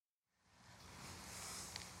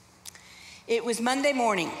It was Monday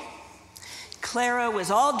morning. Clara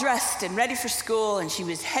was all dressed and ready for school, and she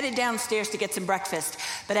was headed downstairs to get some breakfast.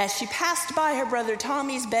 But as she passed by her brother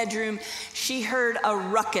Tommy's bedroom, she heard a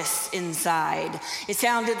ruckus inside. It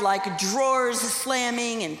sounded like drawers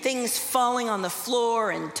slamming and things falling on the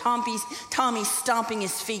floor and Tommy stomping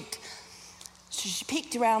his feet. So she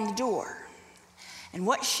peeked around the door, and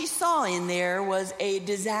what she saw in there was a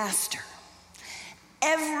disaster.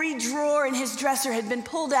 Every drawer in his dresser had been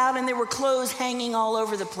pulled out, and there were clothes hanging all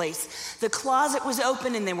over the place. The closet was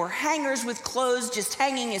open, and there were hangers with clothes just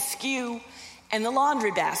hanging askew, and the laundry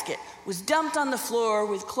basket was dumped on the floor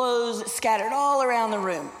with clothes scattered all around the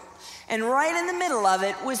room. And right in the middle of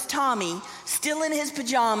it was Tommy, still in his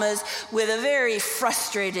pajamas, with a very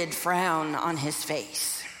frustrated frown on his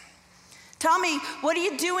face. "Tommy, what are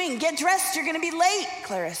you doing? Get dressed, you're gonna be late,"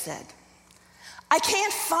 Clara said. "I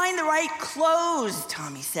can't find the right clothes,"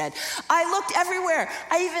 Tommy said. "I looked everywhere.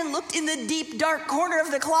 I even looked in the deep, dark corner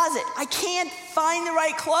of the closet. I can't find the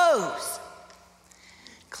right clothes."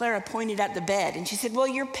 Clara pointed at the bed, and she said, "Well,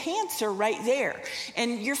 your pants are right there,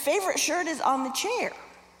 and your favorite shirt is on the chair."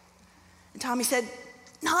 And Tommy said,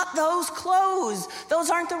 "Not those clothes.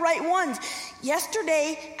 Those aren't the right ones.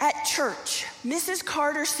 Yesterday at church, Mrs.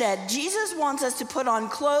 Carter said Jesus wants us to put on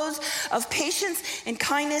clothes of patience and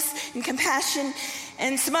kindness and compassion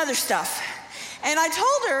and some other stuff. And I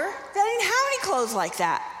told her that I didn't have any clothes like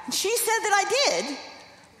that. And she said that I did,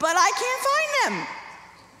 but I can't find them."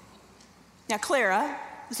 Now, Clara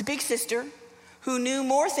was a big sister who knew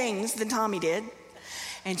more things than Tommy did.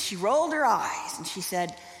 And she rolled her eyes and she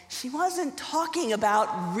said, "She wasn't talking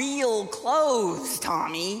about real clothes,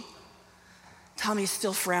 Tommy." Tommy's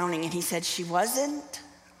still frowning, and he said, "She wasn't?"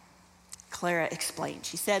 Clara explained.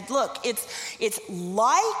 She said, "Look, it's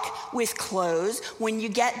like with clothes. When you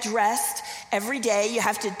get dressed every day, you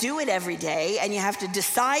have to do it every day, and you have to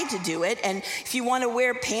decide to do it. And if you want to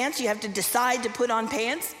wear pants, you have to decide to put on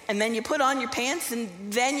pants, and then you put on your pants, and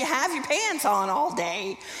then you have your pants on all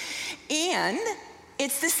day. And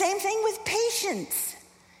it's the same thing with patience.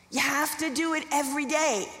 You have to do it every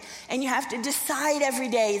day, and you have to decide every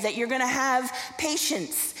day that you're going to have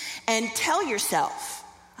patience and tell yourself,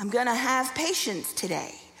 'I'm going to have patience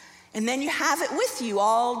today.' And then you have it with you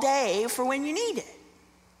all day for when you need it."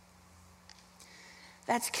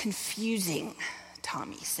 "That's confusing,"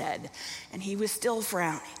 Tommy said, and he was still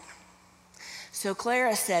frowning. So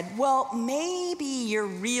Clara said, "Well, maybe your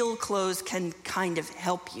real clothes can kind of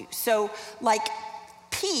help you. So, like,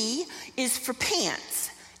 P is for pants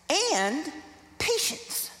and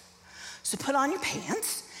patience. So put on your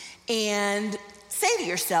pants and say to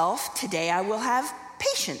yourself, 'Today I will have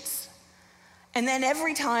patience.' And then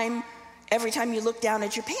every time you look down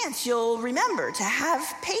at your pants, you'll remember to have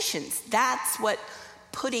patience. That's what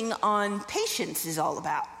putting on patience is all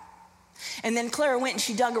about." And then Clara went and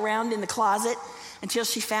she dug around in the closet until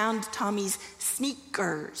she found Tommy's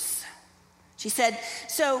sneakers. She said,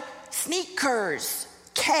 "So sneakers,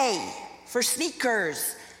 K for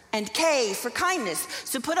sneakers, and K for kindness.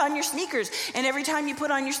 So put on your sneakers, and every time you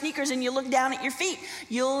put on your sneakers and you look down at your feet,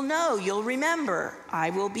 you'll remember, I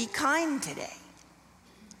will be kind today."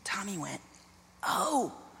 Tommy went,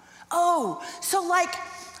 oh, so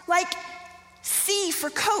like C for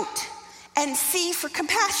coat and C for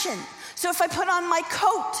compassion. So if I put on my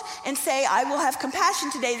coat and say, I will have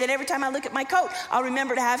compassion today, then every time I look at my coat, I'll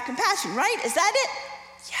remember to have compassion, right? Is that it?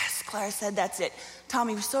 Yes, Clara said, that's it.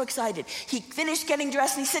 Tommy was so excited. He finished getting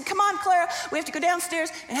dressed and he said, "Come on, Clara, we have to go downstairs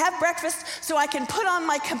and have breakfast so I can put on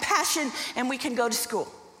my compassion and we can go to school."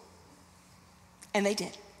 And they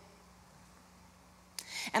did.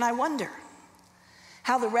 And I wonder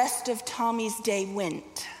how the rest of Tommy's day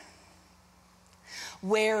went,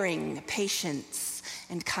 wearing patience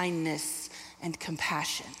and kindness and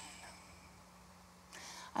compassion.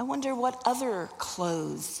 I wonder what other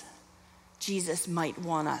clothes Jesus might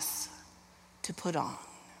want us to put on.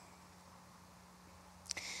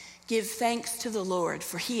 Give thanks to the Lord,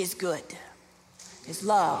 for he is good. His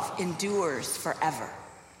love endures forever.